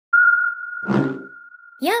Yum,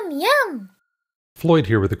 yum! Floyd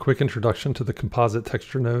here with a quick introduction to the Composite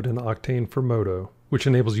Texture Node in Octane for Modo, which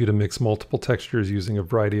enables you to mix multiple textures using a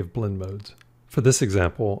variety of blend modes. For this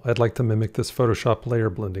example, I'd like to mimic this Photoshop layer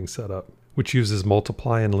blending setup, which uses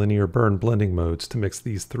multiply and linear burn blending modes to mix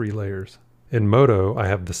these three layers. In Modo, I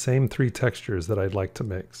have the same three textures that I'd like to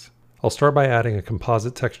mix. I'll start by adding a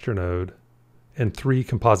Composite Texture Node and 3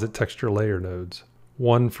 Composite Texture Layer nodes,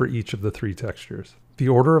 one for each of the 3 textures. The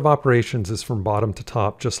order of operations is from bottom to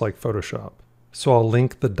top, just like Photoshop. So I'll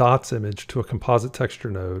link the dots image to a Composite Texture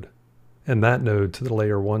node, and that node to the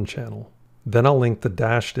Layer 1 channel. Then I'll link the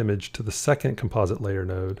dashed image to the second Composite Layer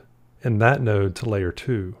node, and that node to Layer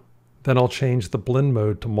 2. Then I'll change the blend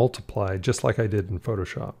mode to multiply, just like I did in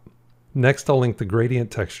Photoshop. Next I'll link the gradient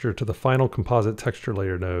texture to the final Composite Texture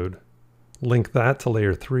Layer node, link that to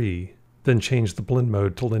Layer 3, then change the blend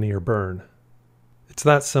mode to linear burn. It's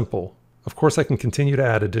that simple. Of course I can continue to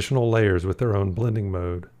add additional layers with their own blending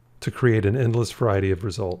mode to create an endless variety of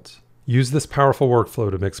results. Use this powerful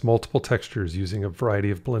workflow to mix multiple textures using a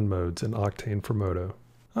variety of blend modes in Octane for Modo.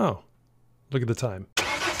 Oh, look at the time.